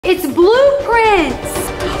It's blueprints.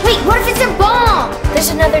 Wait, what if it's a bomb? There's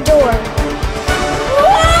another door.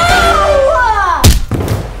 Whoa!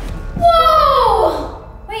 Whoa!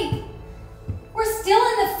 Wait, we're still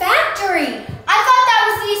in the factory. I thought that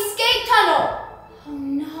was the escape tunnel. Oh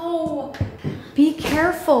no. Be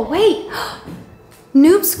careful. Wait.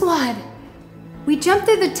 Noob Squad. We jumped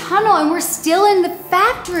through the tunnel and we're still in the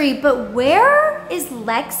factory, but where is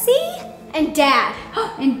Lexi? And Dad.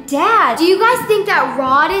 And Dad. Do you guys think that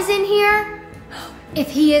Rod is in here? If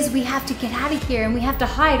he is, we have to get out of here and we have to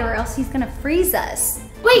hide or else he's gonna freeze us.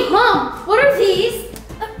 Wait, Mom, what are these?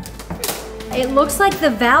 It looks like the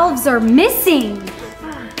valves are missing.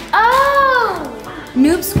 Oh!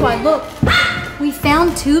 Noob Squad, look. We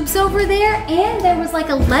found tubes over there and there was like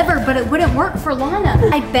a lever, but it wouldn't work for Lana.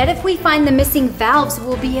 I bet if we find the missing valves,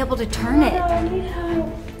 we'll be able to turn it. I need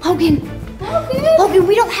help. Logan, Logan,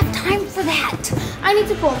 we don't have time for that. I need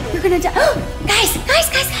to pull. You're gonna die. Guys.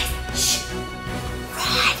 Shh.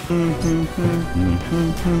 Rod.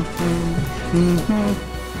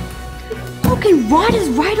 Logan, Rod is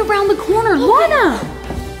right around the corner. Lana.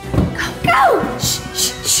 Go.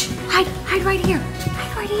 Shh. Hide right here.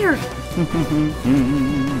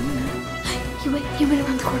 He went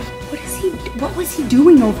around the corner. What was he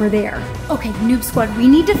doing over there? Okay, Noob Squad, we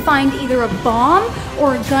need to find either a bomb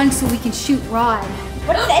or a gun so we can shoot Rod.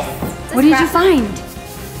 What is this? What did you find?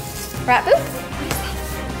 Rat poop?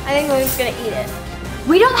 I think Logan's gonna eat it.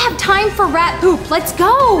 We don't have time for rat poop. Let's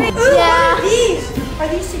go. Yeah. What are these? Are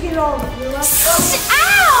these to get all of your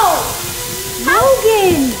Ow!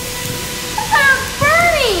 Logan. I'm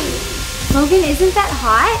burning! Logan, isn't that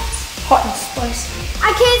hot? hot and spicy?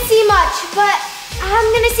 I can't see much, but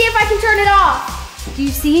I'm gonna see if I can turn it off. Do you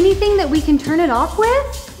see anything that we can turn it off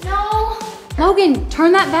with? No. Logan,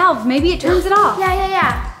 turn that valve. Maybe it turns it off.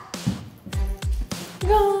 Yeah.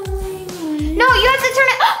 No, you have to turn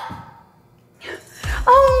it.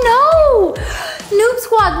 Oh no! Noob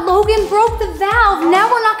Squad, Logan broke the valve.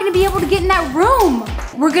 Now we're not gonna be able to get in that room.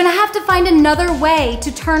 We're gonna have to find another way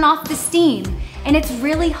to turn off the steam. And it's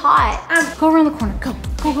really hot. Go around the corner, go.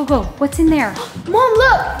 What's in there? Mom,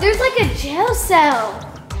 look, there's like a jail cell.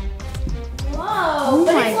 Whoa,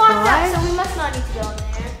 but my it's locked gosh. up, so we must not need to go in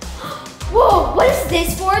there. Whoa, what is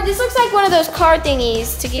this for? This looks like one of those car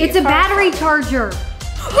thingies to get It's your a car battery started. charger.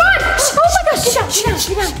 Run! Oh my gosh, get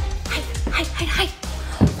down. Hide.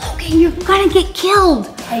 Logan, you're gonna get killed.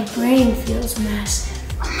 My brain feels massive.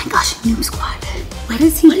 Oh my gosh, Noob Squad. What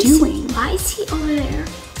is he doing? Why is he over there?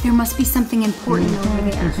 There must be something important over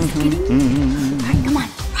there. All right, come on.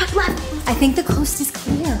 Rock left. I think the coast is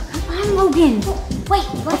clear. Come on, Logan. Wait,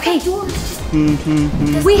 Okay. the door is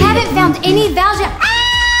just... We haven't found any valves yet. Ah!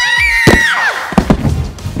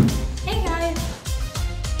 Hey guys.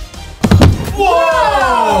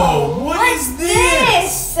 Whoa! What is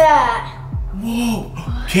this? Whoa!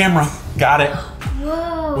 Camera, got it.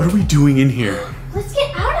 Whoa. What are we doing in here? Let's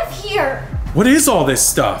get out of here. What is all this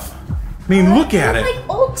stuff? I mean, look at They're it. like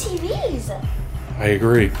old TVs. I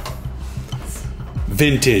agree.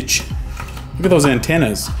 Vintage. Look at those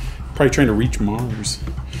antennas. Probably trying to reach Mars.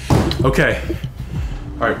 Okay.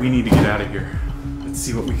 All right, we need to get out of here. Let's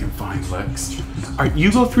see what we can find, Lex. All right,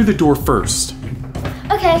 you go through the door first.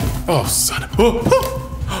 Okay. Oh, son of... Oh,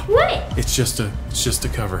 oh. What? It's just a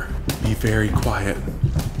cover. Be very quiet.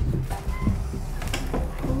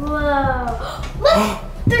 Whoa. Look,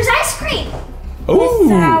 there's ice cream. Oh.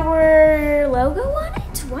 With our logo on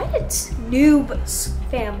it? What? Noob's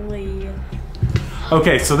family.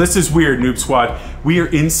 Okay, so this is weird, Noob Squad. We are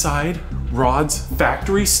inside Rod's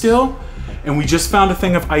factory still, and we just found a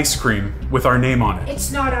thing of ice cream with our name on it.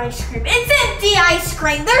 It's not ice cream. It's empty ice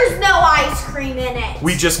cream. There's no ice cream in it.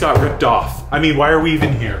 We just got ripped off. I mean, why are we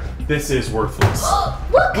even here? This is worthless.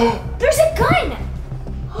 Look, there's a gun.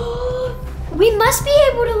 We must be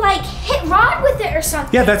able to like hit Rod with it or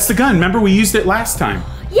something. Yeah, that's the gun. Remember, we used it last time.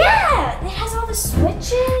 Yeah, it has all the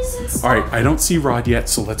switches and stuff. All right, I don't see Rod yet,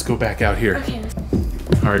 so let's go back out here. Okay.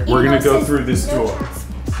 All right, we're gonna go through this door.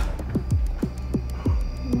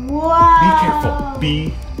 Wow.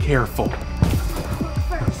 Be careful.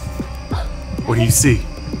 What do you see?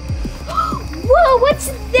 Whoa,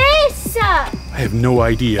 what's this? I have no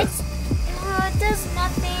idea. It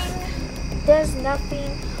does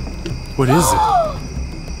nothing. What is it?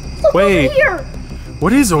 Look Wait. over here.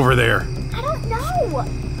 What is over there? I don't know.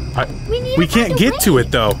 We can't get to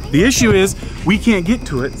it though. The issue is we can't get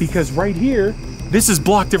to it because right here, this has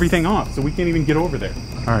blocked everything off, so we can't even get over there.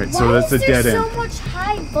 All right, so that's a dead end. Why is there so much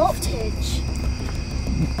high voltage?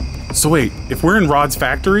 So wait, if we're in Rod's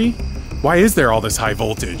factory, why is there all this high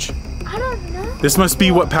voltage? I don't know. This must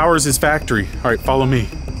be what powers his factory. All right, follow me.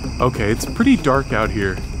 Okay, it's pretty dark out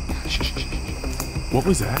here. What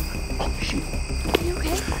was that? Are you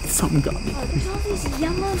okay? Something got me. Oh, there's all these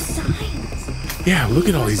yellow signs. Yeah, look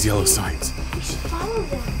at all these yellow signs. We should follow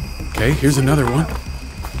them. Okay, here's another one.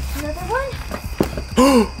 Another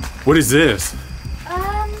one? What is this?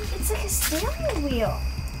 It's like a steering wheel.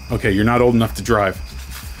 Okay, you're not old enough to drive.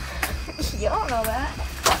 You don't know that.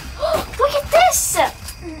 Look at this!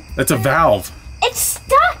 That's a valve. It's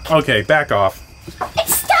stuck! Okay, back off.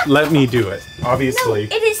 It's stuck! Let me do it. No, Obviously,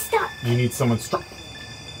 it is stuck. you need someone strong.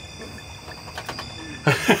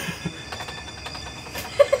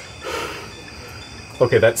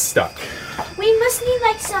 Okay, that's stuck. We must need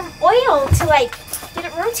like some oil to like get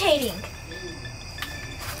it rotating.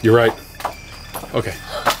 You're right. Okay.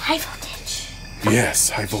 High voltage. Yes,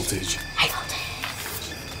 high voltage. High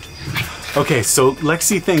voltage. Okay, so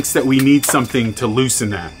Lexi thinks that we need something to loosen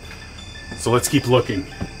that. So let's keep looking.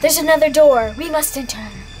 There's another door. We must enter.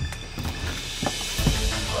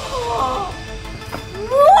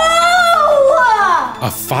 Whoa! A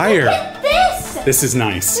fire. Look at this! This is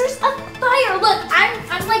nice. There's a fire. Look,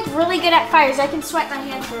 I'm like really good at fires. I can sweat my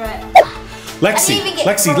hand through it. Lexi, I didn't even get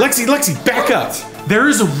Lexi, burned. Lexi, back up. There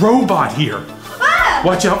is a robot here. Ah!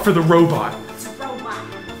 Watch out for the robot. It's a robot.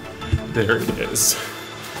 There it is.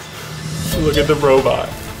 Look at the robot.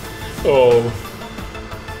 Oh,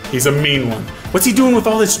 he's a mean one. What's he doing with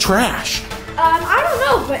all this trash? I don't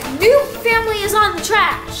know, but Noob family is on the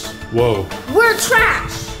trash. Whoa. We're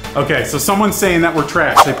trash. Okay, so someone's saying that we're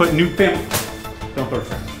trash. They put new family. Don't throw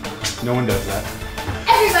trash. No one does that.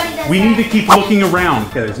 Everybody does We that. need to keep looking around.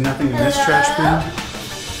 Okay, there's nothing in this trash bin.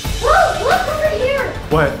 Whoa, look over here.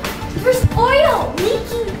 What? There's oil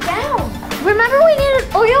leaking down. Remember we needed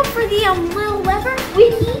oil for the little lever? We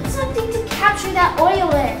need something to capture that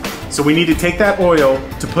oil in. So we need to take that oil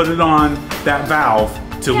to put it on that valve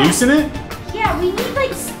to Yeah. loosen it? Yeah, we need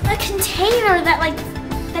like a container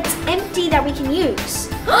that's empty that we can use.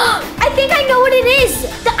 I think I know what it is.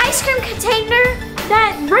 The ice cream container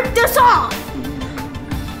that ripped us off.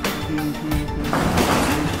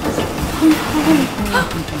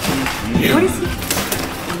 What is he?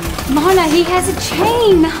 Lana, he has a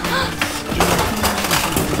chain.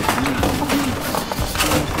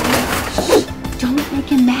 Don't make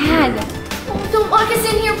him mad. Oh, don't lock us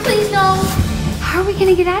in here, please, no. How are we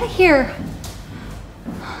gonna get out of here?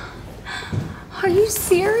 Are you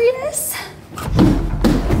serious?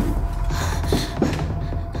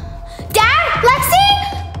 Dad? Lexi?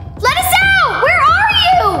 Let us out! Where are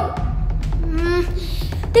you?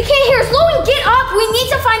 They can't hear us. Logan, get up! We need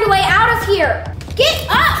to find a way out of here. Get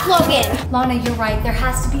up, Logan! Lana, you're right. There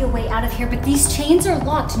has to be a way out of here, but these chains are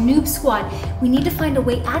locked. Noob Squad. We need to find a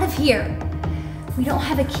way out of here. If we don't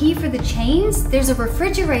have a key for the chains, there's a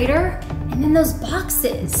refrigerator, and then those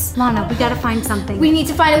boxes. Lana, we gotta find something. We need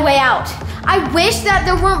to find a way out. I wish that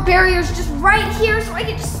there weren't barriers just right here so I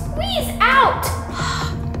could just squeeze out.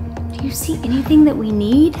 Do you see anything that we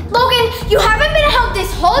need? Logan, you haven't been helped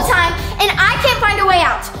this whole time, and I can't find a way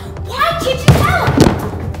out. Why can't you help?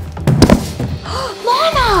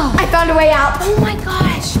 Lana! I found a way out. Oh my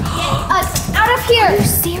gosh! Get us out of here. Are you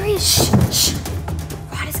serious? Shh, shh.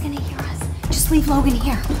 Rod is gonna hear us. Just leave Logan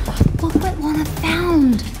here. Look what Lana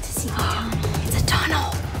found. To see the tunnel. It's a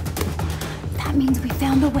tunnel. That means we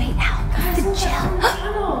found a way out of the gel.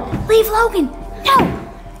 Leave Logan. No,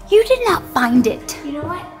 you did not find it. You know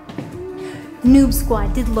what? Noob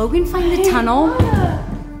Squad, did Logan find the tunnel?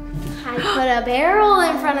 I put a barrel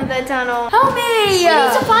in front of the tunnel. Help me! We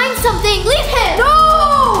need to find something. Leave him.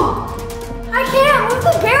 No! I can't move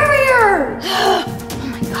the barrier! Oh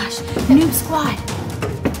my gosh, Noob Squad.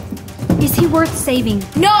 Is he worth saving?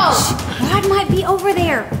 No. Rod might be over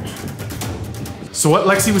there. So what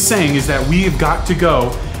Lexi was saying is that we have got to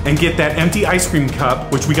go and get that empty ice cream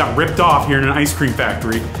cup, which we got ripped off here in an ice cream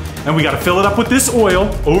factory, and we got to fill it up with this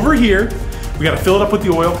oil over here. We got to fill it up with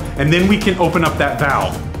the oil, and then we can open up that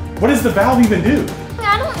valve. What does the valve even do?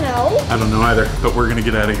 I don't know. I don't know either, but we're gonna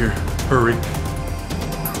get out of here. Hurry. Be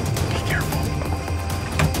careful.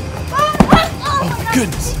 Oh my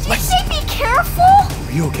goodness. Did you say be careful?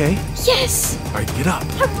 Are you okay? Yes. All right, get up.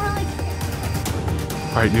 I'm really.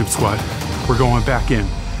 All right, Noob Squad, we're going back in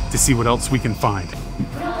to see what else we can find.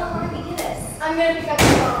 I'm gonna pick up the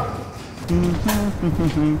phone.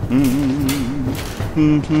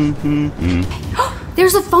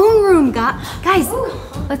 There's a phone room, guys.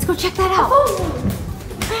 Let's go check that out.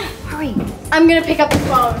 Hurry. I'm gonna pick up the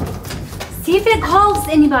phone. See if it calls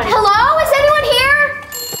anybody. Hello? Is anyone here?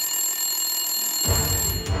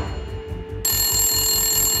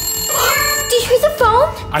 Did you hear the phone?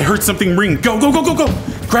 I heard something ring. Go, go, go, go, go.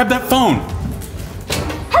 Grab that phone.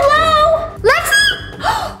 Hello? Lexi?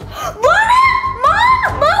 Lana?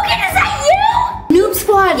 Mom? Logan is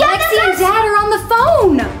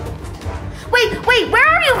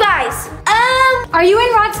Are you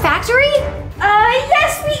in Rod's factory?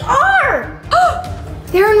 Yes, we are.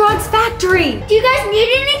 They're in Rod's factory. Do you guys need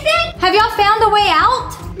anything? Have y'all found a way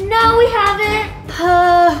out? No, we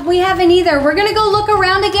haven't. We haven't either. We're gonna go look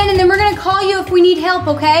around again and then we're gonna call you if we need help,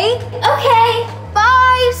 okay? Okay.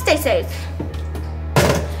 Bye. Stay safe.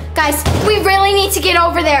 Guys, we really need to get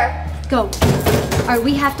over there. Go. All right,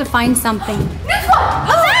 we have to find something. This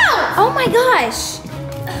one! Oh my gosh.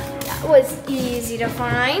 That was easy to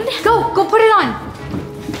find. Go put it on.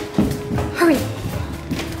 Hurry.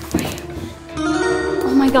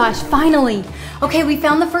 Oh my gosh, finally. Okay, we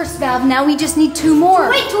found the first valve. Now we just need 2 more.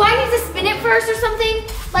 Wait, do I need to spin it first or something?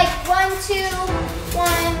 Like 1, 2,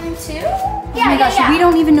 1, 2? Oh my gosh, we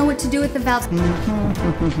don't even know what to do with the valves.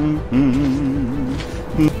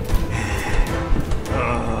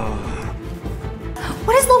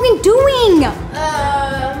 What is Logan doing?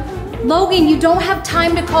 Logan, you don't have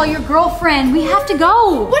time to call your girlfriend. We have to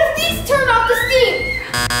go. What if these turn off the steam?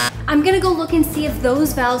 I'm gonna go look and see if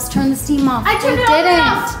those valves turn the steam off. I turned They it on and didn't.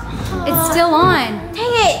 off. It's still on.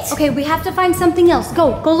 Dang it. Okay, we have to find something else. Go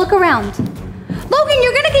look around. Logan,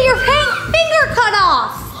 you're gonna get your finger cut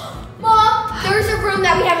off. Mom, there's a room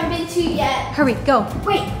that we haven't been to yet. Hurry, go.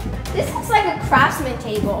 Wait, this looks like a craftsman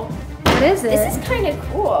table. What is it? This is kind of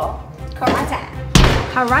cool. Karate.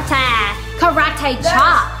 Karate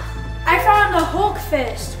chop. I found a Hulk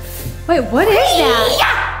fist. Wait, what is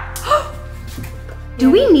that? Do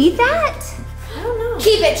we need that? I don't know.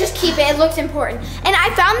 Keep it, just keep it. It looks important. And I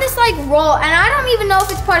found this like roll, and I don't even know if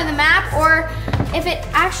it's part of the map or if it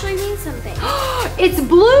actually means something. It's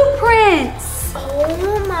blueprints.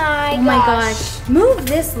 Oh my gosh. Move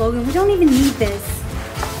this, Logan. We don't even need this.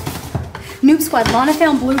 Noob Squad, Lana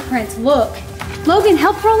found blueprints. Look. Logan,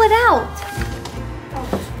 help roll it out.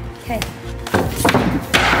 Okay.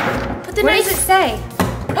 But the What does it say?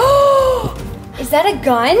 Oh, is that a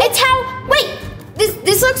gun? It's how, wait,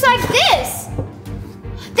 this looks like this.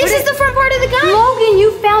 This is the front part of the gun. Logan,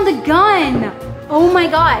 you found a gun. Oh my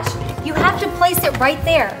gosh. You have to place it right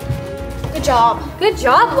there. Good job. Good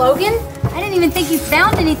job, Logan. I didn't even think you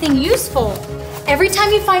found anything useful. Every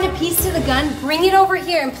time you find a piece to the gun, bring it over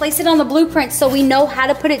here and place it on the blueprint so we know how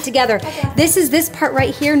to put it together. Okay. This is this part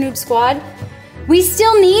right here, Noob Squad. We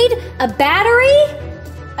still need a battery,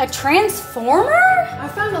 a transformer, I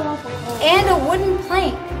found a lump of coal. and a wooden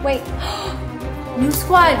plank. Wait, Noob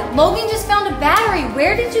Squad, Logan just found a battery.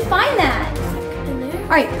 Where did you find that? In there? All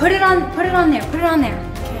right, put it on there, put it on there.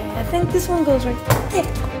 Okay, I think this one goes right there.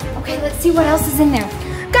 Okay, let's see what else is in there.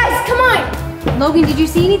 Guys, come on. Logan, did you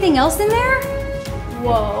see anything else in there?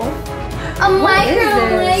 Whoa. A What is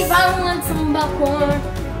microwave. this? I want some popcorn.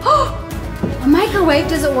 A microwave,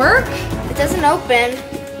 does it work? It doesn't open.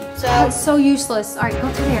 So That's so useless. All right, go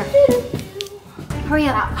through there. Hurry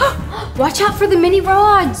up. Watch out for the mini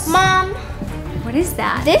rods. Mom, What is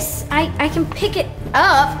that? this I can pick it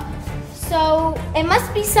up. So it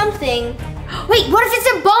must be something. Wait, what if it's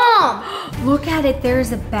a bomb? Look at it.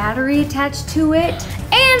 There's a battery attached to it.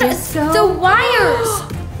 And Disco. the wires.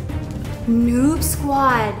 Noob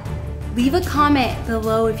Squad, leave a comment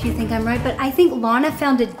below if you think I'm right, but I think Lana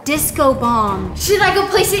found a disco bomb. Should I go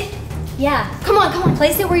place it? Yeah. Come on, come on.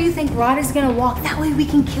 Place it where you think Rod is gonna walk. That way we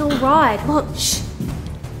can kill Rod. Look, shh.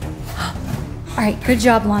 All right, good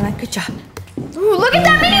job, Lana. Good job. Ooh, look at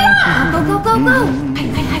that mini rock. Go, go, go, go.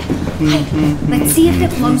 Hide, hide, hide. Let's see if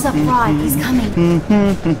it blows up Rod. He's coming.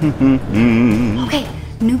 Okay,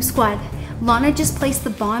 Noob Squad. Lana just placed the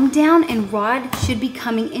bomb down and Rod should be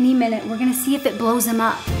coming any minute. We're gonna see if it blows him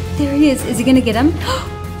up. There he is. Is he gonna get him?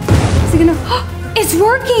 Is he gonna? It's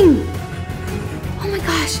working! Oh my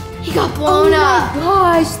gosh. He got blown up. Oh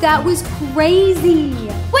my gosh, that was crazy.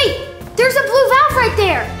 Wait, there's a blue valve right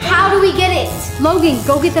there. How do we get it? Logan,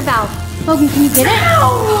 go get the valve. Logan, can you get it?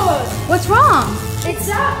 Ow! What's wrong? It's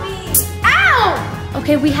not me. Ow!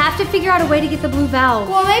 Okay, we have to figure out a way to get the blue valve.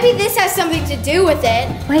 Well, maybe this has something to do with it.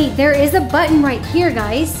 Wait, there is a button right here,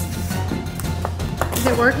 guys. Is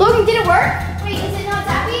it working? Logan, did it work? Wait, is it not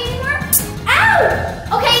zappy anymore?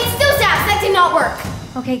 Ow! Okay, it still zaps. That did not work.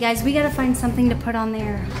 Okay, guys, we gotta find something to put on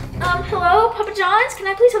there. Hello, Papa John's. Can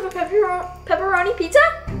I please have a pepperoni pizza?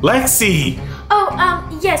 Lexi!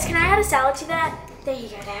 Oh, yes. Can I add a salad to that? There you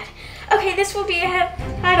go, Dad. Okay, this will be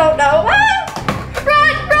I don't know. Ah!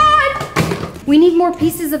 Run, run! We need more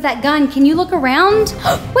pieces of that gun. Can you look around?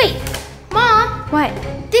 Wait, Mom, What?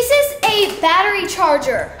 this is a battery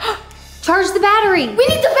charger. Charge the battery. We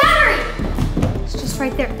need the battery. It's just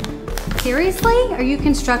right there. Seriously? Are you a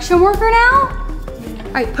construction worker now?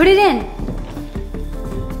 All right, put it in.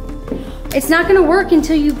 It's not gonna work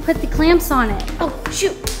until you put the clamps on it. Oh,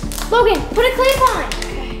 shoot. Logan, put a clamp on.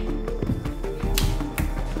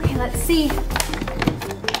 Okay, let's see.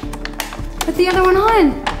 Put the other one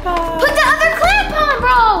on. Put the other clip on,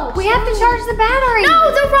 bro. We have to charge the battery.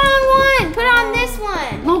 No, the wrong one. Put on this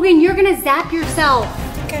one. Logan, you're gonna zap yourself.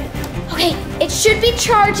 Okay, it should be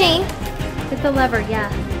charging. Hit the lever, yeah.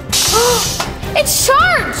 It's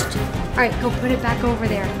charged. All right, go put it back over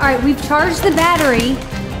there. All right, we've charged the battery.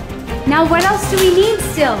 Now what else do we need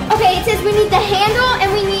still? Okay, it says we need the handle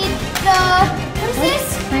and we need the, what is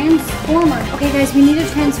this? Transformer. Okay, guys, we need a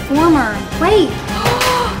transformer. Wait.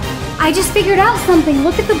 I just figured out something.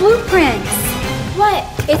 Look at the blueprints. What?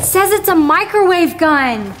 It says it's a microwave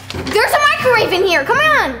gun. There's a microwave in here. Come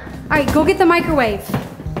on. All right, go get the microwave.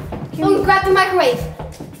 Oh, grab the microwave.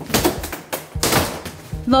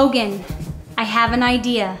 Logan, I have an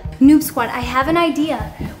idea. Noob Squad, I have an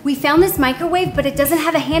idea. We found this microwave, but it doesn't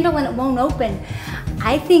have a handle and it won't open.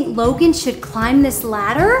 I think Logan should climb this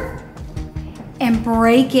ladder and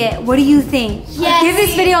break it. What do you think? Yes. Give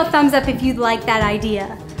this video a thumbs up if you'd like that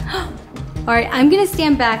idea. All right, I'm gonna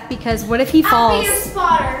stand back because what if he falls? I'll be your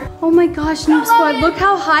spotter. Oh my gosh, Noob Squad, look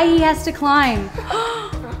how high he has to climb.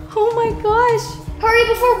 Oh my gosh. Hurry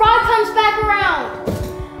before Rod comes back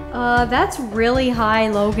around. That's really high,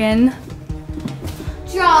 Logan.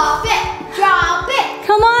 Drop it. Drop it.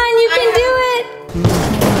 Come on, you can do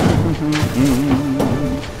it.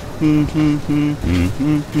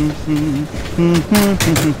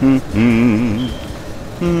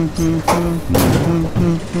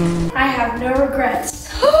 I have no regrets.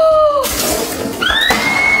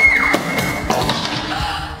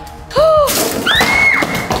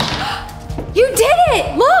 You did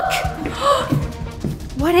it! Look!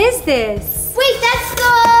 What is this? Wait, that's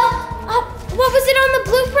the, what was it on the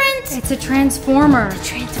blueprint? It's a transformer.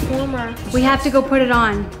 Transformer. We have to go put it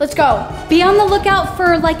on. Let's go. Be on the lookout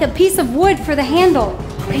for like a piece of wood for the handle.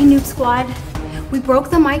 Okay, Noob Squad. We broke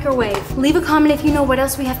the microwave. Leave a comment if you know what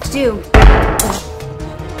else we have to do.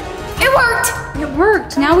 It worked. It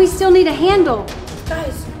worked. Now we still need a handle.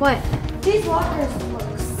 Guys, What? these lockers look.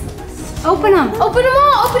 Open them. Open them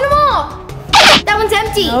all. Open them all. That one's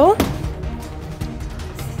empty. Oh.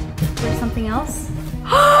 There's something else?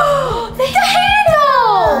 The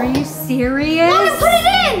handle. Are you serious? Logan, put it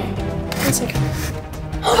in.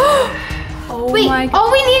 Oh Wait, my God.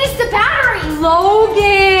 all we need is the battery.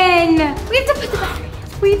 Logan! We have to put the battery in.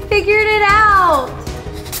 We figured it out.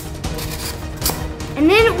 And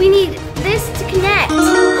then we need this to connect.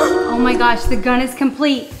 Oh my gosh, the gun is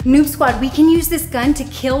complete. Noob Squad, we can use this gun to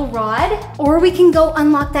kill Rod, or we can go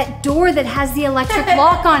unlock that door that has the electric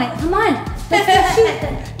lock on it. Come on, let's go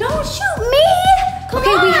shoot. Don't shoot me!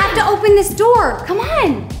 Okay, we have to open this door. Come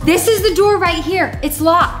on. This is the door right here. It's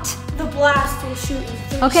locked. The blast will shoot in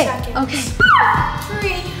 3 Okay, seconds. okay.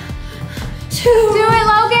 3, 2. Do it,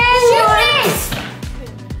 Logan! Shoot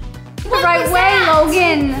it. The right way,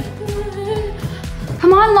 Logan.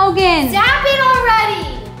 Come on, Logan. Zap it already.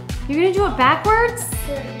 You're gonna do it backwards?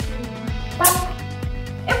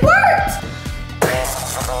 It worked.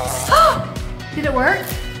 Did it work?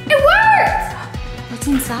 It worked. What's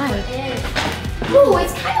inside? Ooh,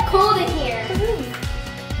 it's kind of cold in here.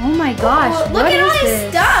 Oh my gosh, Look what at all is this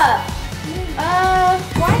this? stuff.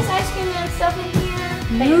 Why is ice cream and stuff in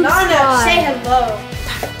here? Noob Squad. Say hello.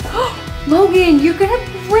 Logan, you're gonna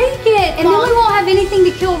break it, and then we won't have anything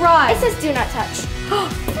to kill Rod. It says do not touch.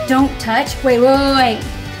 Don't touch. Wait.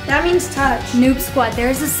 That means touch. Noob Squad,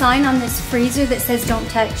 there's a sign on this freezer that says don't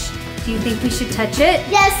touch. Do you think we should touch it?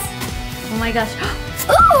 Yes. Oh my gosh.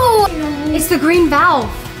 Ooh. It's the green valve.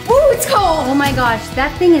 Ooh, it's cold. Oh my gosh,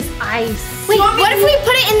 that thing is ice. Wait, what if we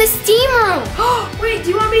put it in the steam room? Wait, do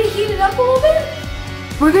you want me to heat it up a little bit?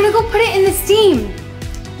 We're gonna go put it in the steam.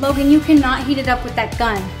 Logan, you cannot heat it up with that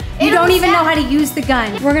gun. You It'll don't even zap. know how to use the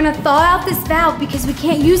gun. We're gonna thaw out this valve because we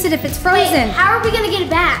can't use it if it's Wait, frozen. how are we gonna get it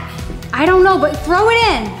back? I don't know, but throw it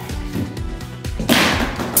in.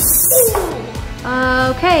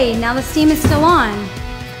 Okay, now the steam is still on.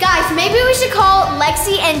 Guys, maybe we should call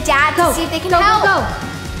Lexi and Dad to see if they can help. Go.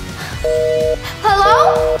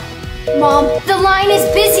 Hello? Mom, the line is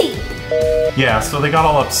busy. Yeah, so they got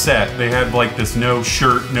all upset. They had like this no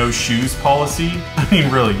shirt, no shoes policy. I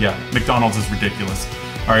mean, really, yeah, McDonald's is ridiculous.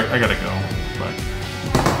 All right, I gotta go.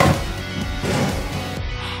 Bye.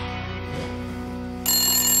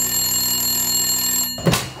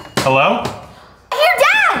 Hello? Here,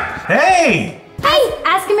 Dad! Hey! Hey,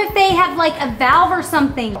 ask them if they have like a valve or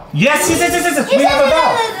something. Yes. We have a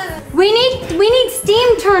valve. We need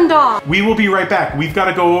steam turned off. We will be right back. We've got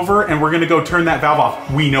to go over and we're gonna go turn that valve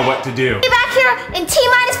off. We know what to do. Be back here in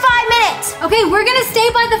T-minus 5 minutes. Okay, we're gonna stay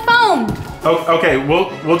by the phone. Oh, okay,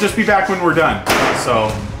 we'll just be back when we're done.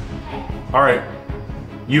 So, all right,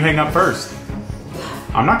 you hang up first.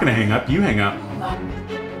 I'm not gonna hang up. You hang up.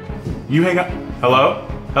 You hang up. Hello?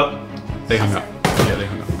 They hung up. Yeah, they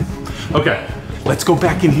hung up. Okay, let's go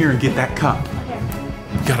back in here and get that cup.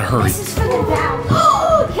 You gotta hurry. This is for the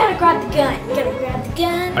valve. You gotta grab the gun. You gotta grab the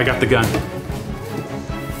gun. I got the gun.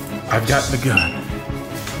 I've got the gun.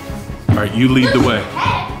 All right, you lead the way.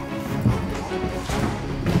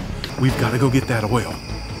 We've got to go get that oil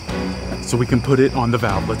so we can put it on the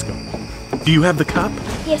valve. Let's go. Do you have the cup?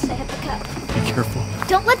 Yes, I have the cup. Be careful.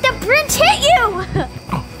 Don't let the branch hit you!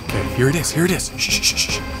 Oh, okay, here it is, here it is. Shh, shh,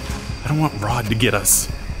 shh. I don't want Rod to get us.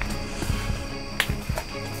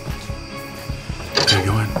 Okay,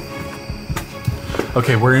 go in.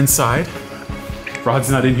 Okay, we're inside. Rod's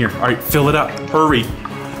not in here. All right, fill it up. Hurry.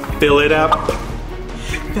 Fill it up.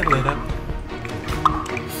 Fill it up.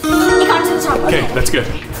 It got to the top. Okay, that's good.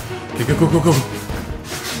 Okay, go, go, go, go.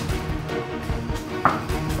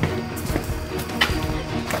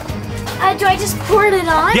 Do I just pour it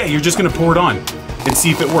on? Yeah, you're just gonna pour it on and see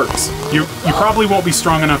if it works. You probably won't be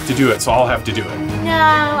strong enough to do it, so I'll have to do it. No,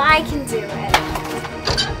 I can do it.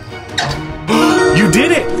 You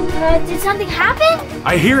did it! Did something happen?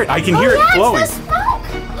 I hear it. I can hear it flowing. It's the smoke.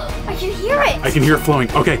 I can hear it. I can hear it flowing.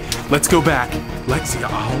 Okay, let's go back. Lexi,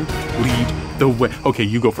 I'll lead the way. Okay,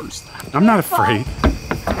 you go first. I'm not afraid.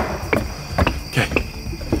 Okay.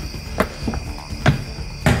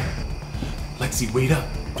 Lexi, wait up.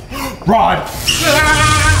 Rod!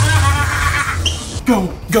 Go,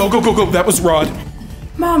 go, go, go, go. That was Rod.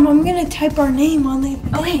 Mom, I'm gonna type our name on the.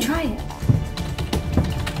 Okay, try it.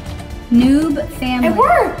 Noob family. It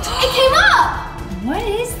worked. It came up. What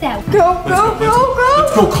is that? Go, go, go, go!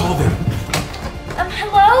 Let's go call them.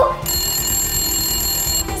 Hello?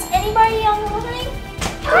 Is anybody on the line?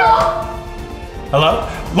 Hello? Hello?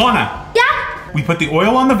 Lana, Yeah? we put the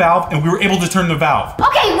oil on the valve and we were able to turn the valve.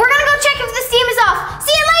 Okay, we're gonna go check if the steam is off.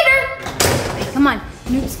 See you later. Come on,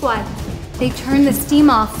 Noob Squad. They turned the steam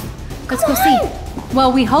off. Let's go see.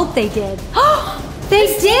 Well, we hope they did. They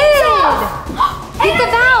did! Get the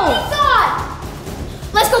valve!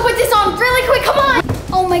 Let's go put this on really quick. Come on.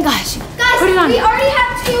 Oh my gosh. Guys, Put it on. we already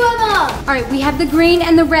have 2 of them. All right, we have the green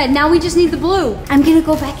and the red. Now we just need the blue. I'm gonna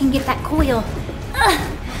go back and get that coil.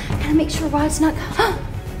 Gotta make sure Rod's not.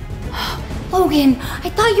 Logan, I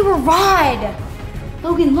thought you were Rod.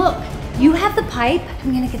 Logan, look. You have the pipe.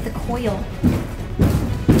 I'm gonna get the coil.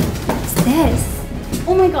 What's this?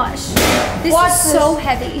 Oh my gosh. This What's is so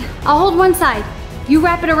heavy. I'll hold one side. You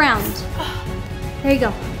wrap it around. There you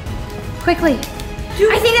go. Quickly.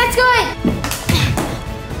 I think that's good.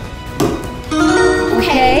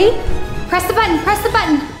 Okay. Press the button. Press the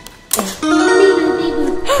button.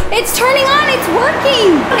 It's turning on. It's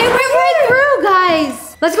working. It went right through,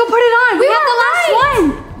 guys. Let's go put it on. We have the last one.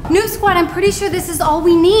 Noob Squad, I'm pretty sure this is all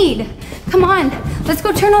we need. Come on. Let's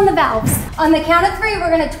go turn on the valves. On the count of 3, we're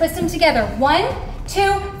going to twist them together. 1,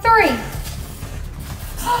 2, 3.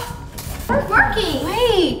 We're working.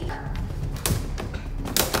 Wait.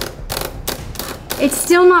 It's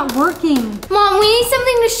still not working. Mom, we need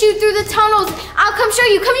something to shoot through the tunnels. I'll come show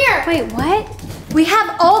you. Come here. Wait, what? We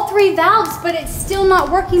have all 3 valves, but it's still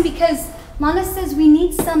not working because Lana says we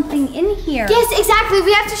need something in here. Yes, exactly.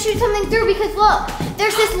 We have to shoot something through because look,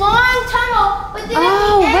 there's this long tunnel, but then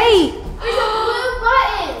Oh, at the wait. end, there's a blue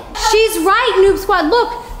button. She's right, Noob Squad.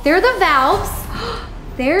 Look, there are the valves.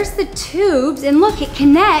 There's the tubes, and look, it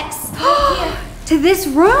connects to this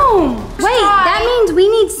room. Wait, that means we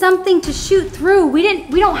need something to shoot through. We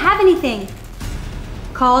don't have anything.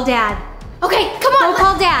 Call Dad. Okay, come on. Go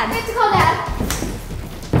call Dad. We have to call Dad.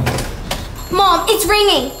 Mom, it's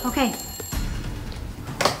ringing. Okay.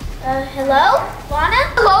 Hello? Lana?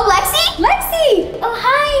 Hello, Lexi? Lexi! Oh,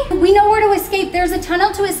 hi. We know where to escape. There's a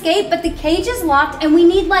tunnel to escape, but the cage is locked, and we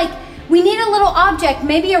need a little object,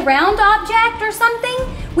 maybe a round object or something.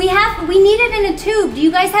 We need it in a tube. Do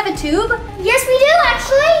you guys have a tube? Yes, we do,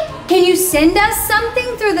 actually. Can you send us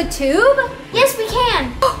something through the tube? Yes, we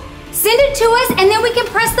can. Send it to us, and then we can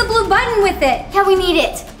press the blue button with it. Yeah, we need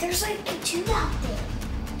it. There's like a tube out there.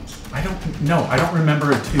 I don't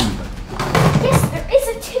remember a tube. Yes, there is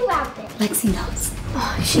a tube out there. Lexi knows.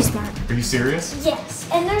 Oh, she's smart. Are you serious? Yes,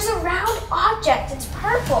 and there's a round object. It's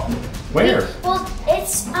purple. Where? Well,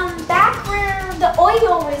 it's back where the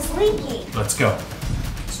oil was leaking. Let's go.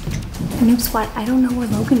 Noob Squad, I don't know where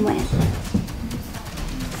Logan went.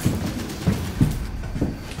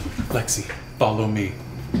 Lexi, follow me.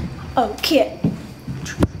 Okay.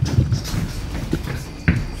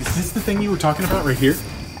 Is this the thing you were talking about right here?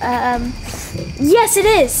 Yes, it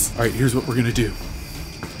is. All right, here's what we're gonna do.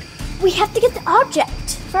 We have to get the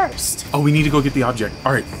object first. Oh, we need to go get the object.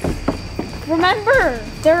 All right. Remember,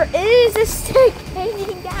 there is a stick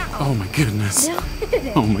hanging down. Oh my goodness.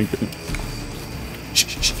 Oh my goodness. Shh,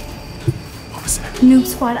 shh, shh. Noob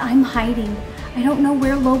Squad, I'm hiding. I don't know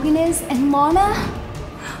where Logan is, and Lana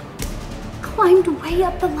climbed way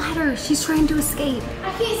up the ladder. She's trying to escape.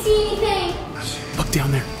 I can't see anything. Look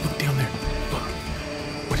down there. Look down there. Look.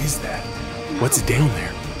 What is that? What's down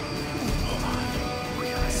there? Hold on. We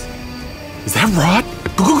gotta see. Is that Rod?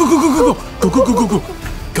 Go, go, go, go, go, go, go, go, go, go, go,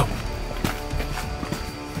 go.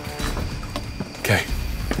 Okay.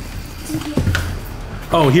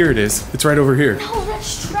 Oh, here it is. It's right over here. Oh,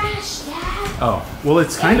 that's trash, Dad. Oh, well,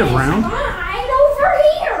 it's kind of round. Right over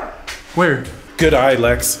here. Where? Good eye,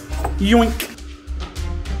 Lex. Yoink.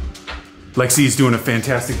 Lexi's doing a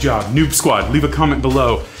fantastic job. Noob Squad, leave a comment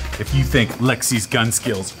below if you think Lexi's gun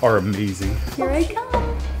skills are amazing. Here I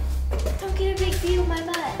come. Don't get a big view of my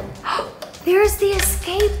butt. There's the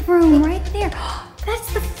escape room right there.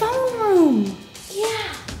 That's the phone room.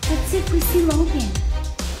 Yeah. Let's see if we see Logan.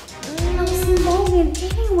 I don't see Logan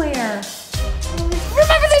anywhere.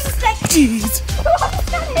 Remember, there's a snake. Jeez.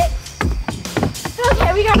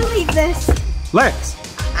 Okay, we gotta leave this. Lex,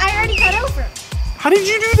 I already got over. how did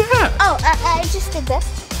you do that? Oh, I just did this.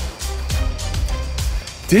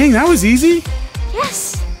 Dang, that was easy.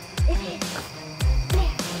 Yes. It is.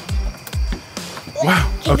 Wow,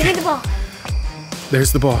 Okay, give me the ball.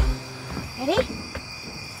 There's the ball. Ready?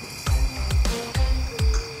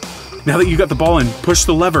 Now that you got the ball in, push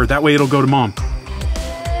the lever. That way it'll go to Mom.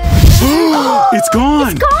 It's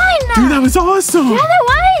gone. It's gone. Dude, that was awesome. Yeah, that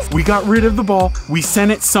was. We got rid of the ball. We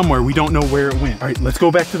sent it somewhere. We don't know where it went. All right, let's go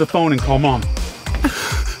back to the phone and call Mom.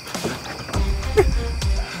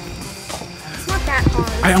 It's not that hard.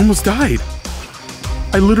 I almost died.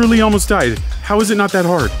 I literally almost died. How is it not that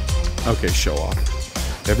hard? Okay, show off.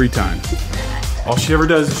 Every time. All she ever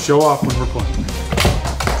does is show off when we're playing.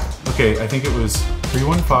 Okay, I think it was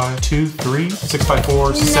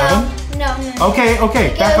 315-23654-7. No. Okay,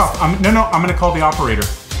 back goes- off. No, I'm gonna call the operator.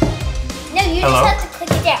 No, you Hello? just have to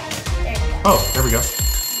click it down. There you go. Oh, there we go.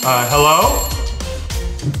 Hello?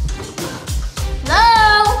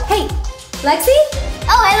 Hello? Hey, Lexi?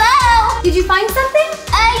 Oh, hello? Did you find something?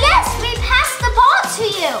 Yes, we passed the ball to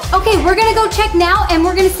you. Okay, we're gonna go check now and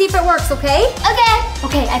we're gonna see if it works, okay? Okay.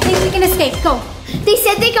 Okay, I think we can escape. Go. They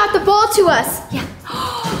said they got the ball to us. Yeah.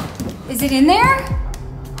 Is it in there?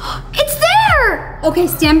 It's there. Okay,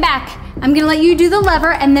 stand back. I'm gonna let you do the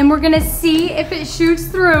lever and then we're gonna see if it shoots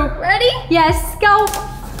through. Ready? Yes, go.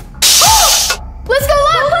 Let's go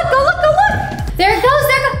look. Go look. There it goes,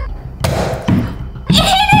 It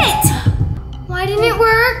hit it. Why didn't it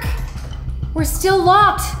work? We're still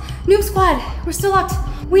locked. Noob Squad, we're still locked.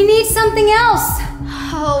 We need something else.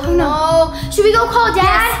 Oh no. Should we go call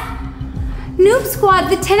Dad? Noob Squad,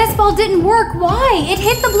 the tennis ball didn't work. Why? It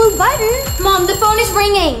hit the blue button. Mom, the phone is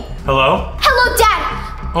ringing. Hello? Hello, Dad.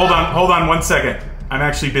 Hold on 1 second. I'm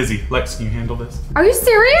actually busy. Lex, can you handle this? Are you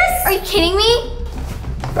serious? Are you kidding me?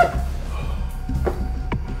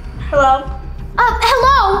 Hello?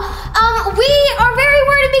 Hello. We are very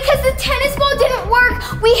worried because the tennis ball didn't work.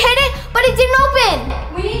 We hit it, but it didn't open.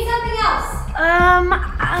 We need something else.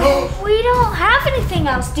 We don't have anything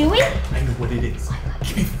else, do we? I know what it is.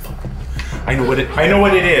 Give me the phone. I know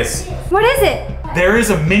what it is. What is it? There is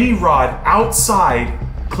a mini rod outside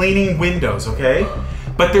cleaning windows, okay?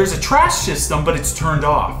 But there's a trash system, but it's turned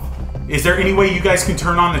off. Is there any way you guys can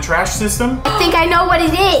turn on the trash system? I think I know what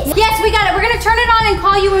it is. Yes, we got it. We're gonna turn it on and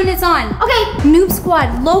call you when it's on. Okay. Noob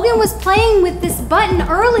Squad, Logan was playing with this button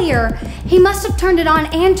earlier. He must have turned it on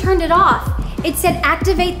and turned it off. It said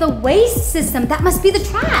activate the waste system. That must be the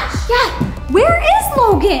trash. Yeah. Where is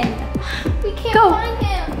Logan? We can't Go. find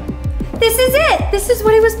him. This is it. This is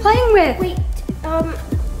what he was playing with. Wait.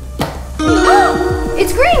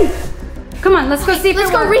 It's green. Come on, let's go see if Let's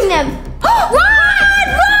it go works. ring them. Run!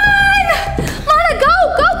 Lana, go!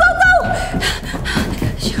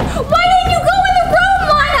 Why didn't you go in the room,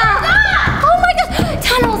 Lana? Oh my gosh,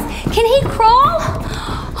 tunnels. Can he crawl?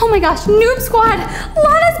 Oh my gosh, Noob Squad.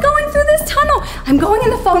 Lana's going through this tunnel. I'm going in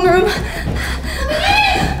the phone room.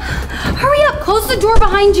 Hurry up, close the door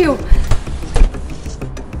behind you.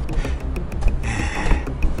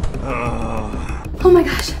 Oh my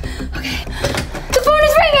gosh, okay. The phone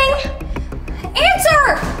is ringing.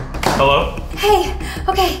 Answer! Hello? Hey,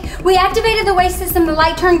 okay, we activated the waste system, the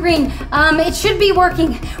light turned green. It should be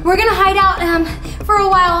working. We're gonna hide out for a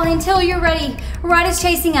while until you're ready. Rod is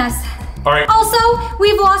chasing us. All right. Also,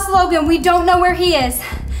 we've lost Logan. We don't know where he is.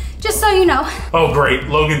 Just so you know. Oh, great.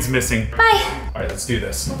 Logan's missing. Bye. All right, let's do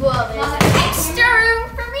this. Well, there's extra room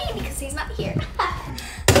for me because he's not here.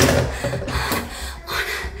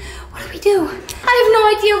 What do we do? I have no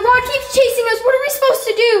idea. Rod keeps chasing us. What are we supposed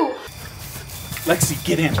to do? Lexi,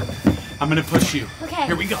 get in. I'm gonna push you. Okay.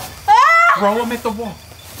 Here we go. Throw him at the wall.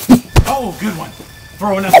 Oh, good one.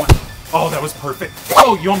 throw another one. Oh, that was perfect.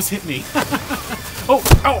 Oh, you almost hit me. Oh.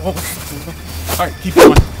 All right, keep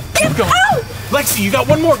going. Keep going. Lexi, you got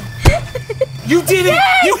one more. You did it.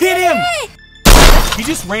 Yes, you hit him. He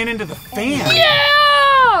just ran into the fan.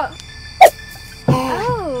 Yeah!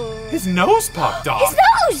 Oh. His nose popped off.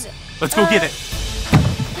 His nose! Let's go get it.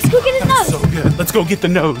 Let's go get his nose. So good. Let's go get the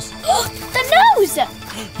nose. The nose!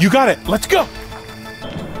 You got it. Let's go.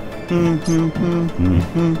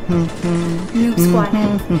 Noob Squad,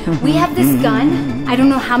 we have this gun. I don't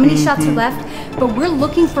know how many shots are left, but we're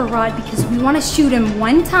looking for Rod because we want to shoot him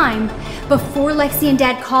one time before Lexi and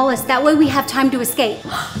Dad call us. That way we have time to escape.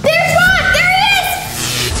 There's Rod! There he is!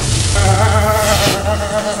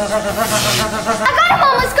 I got him,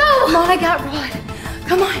 Mom. Let's go! Come on, I got Rod.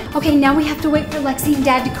 Come on. Okay, now we have to wait for Lexi and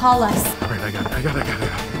Dad to call us. All right, I got it.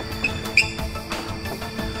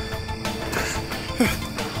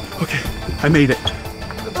 Okay, I made it.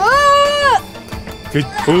 Good.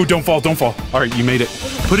 Oh, don't fall. All right, you made it.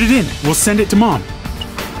 Put it in. We'll send it to Mom.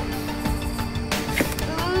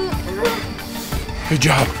 Good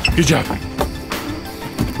job.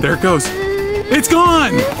 There it goes. It's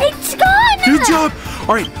gone. It's gone! Good job.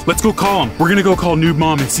 All right, let's go call him. We're gonna go call Noob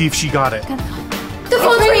Mom and see if she got it. The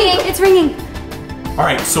phone's ringing. It's ringing. All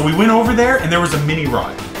right, so we went over there and there was a mini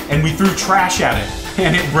rod and we threw trash at it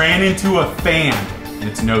and it ran into a fan and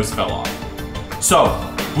its nose fell off. So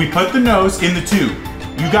we put the nose in the tube.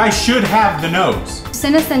 You guys should have the nose.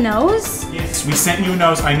 Send us a nose? Yes, we sent you a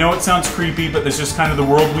nose. I know it sounds creepy, but that's just kind of the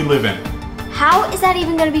world we live in. How is that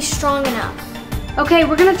even gonna be strong enough? Okay,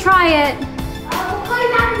 we're gonna try it. We'll put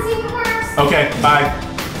it back and see if it works. Okay, bye.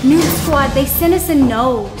 Noob Squad, they sent us a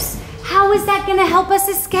nose. How is that gonna help us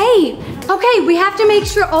escape? Okay, we have to make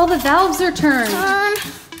sure all the valves are turned.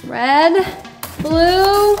 Red,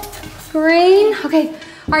 blue, green. Okay,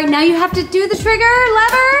 all right, now you have to do the trigger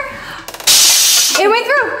lever. It went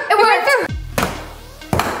through. It went through.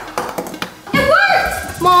 It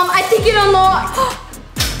worked! Mom, I think it unlocked.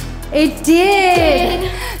 It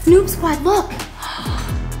did. Noob Squad, look.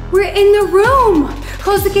 We're in the room.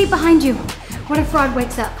 Close the gate behind you. What if Rod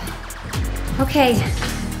wakes up? Okay.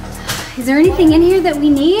 Is there anything in here that we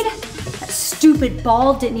need? That stupid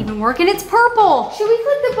ball didn't even work and it's purple. Should we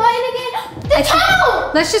click the button again? The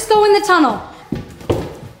tunnel! Let's just go in the tunnel.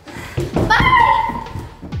 Bye!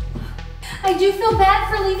 I do feel bad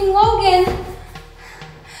for leaving Logan,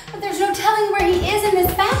 but there's no telling where he is in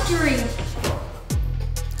this factory.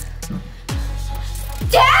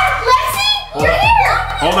 Dad! Lexi! You're here!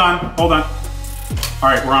 Hold on. All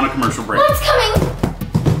right, we're on a commercial break. Mom's coming!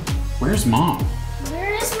 Where's Mom?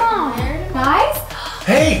 Where is Mom? Guys?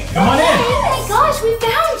 Hey, come on in. Oh my gosh, we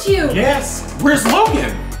found you. Yes. Where's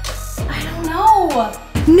Logan? I don't know.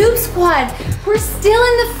 Noob Squad, we're still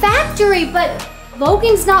in the factory, but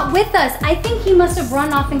Logan's not with us. I think he must have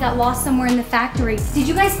run off and got lost somewhere in the factory. Did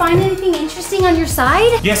you guys find anything interesting on your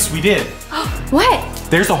side? Yes, we did. What?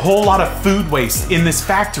 There's a whole lot of food waste in this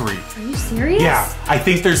factory. Are you serious? Yeah, I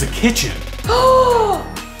think there's a kitchen.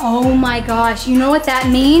 Oh my gosh, you know what that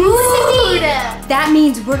means? Food! That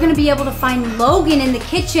means we're gonna be able to find Logan in the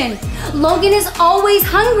kitchen. Logan is always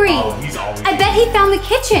hungry. Oh, he's always. I bet he found the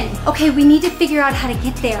kitchen. Okay, we need to figure out how to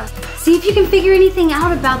get there. See if you can figure anything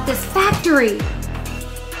out about this factory.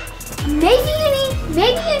 Maybe you need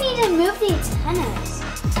to move the antennas.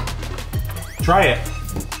 Try it.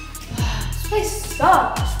 This place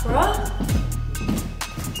sucks, bro.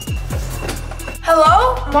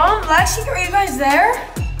 Hello? Mom, Lexi, are you guys there?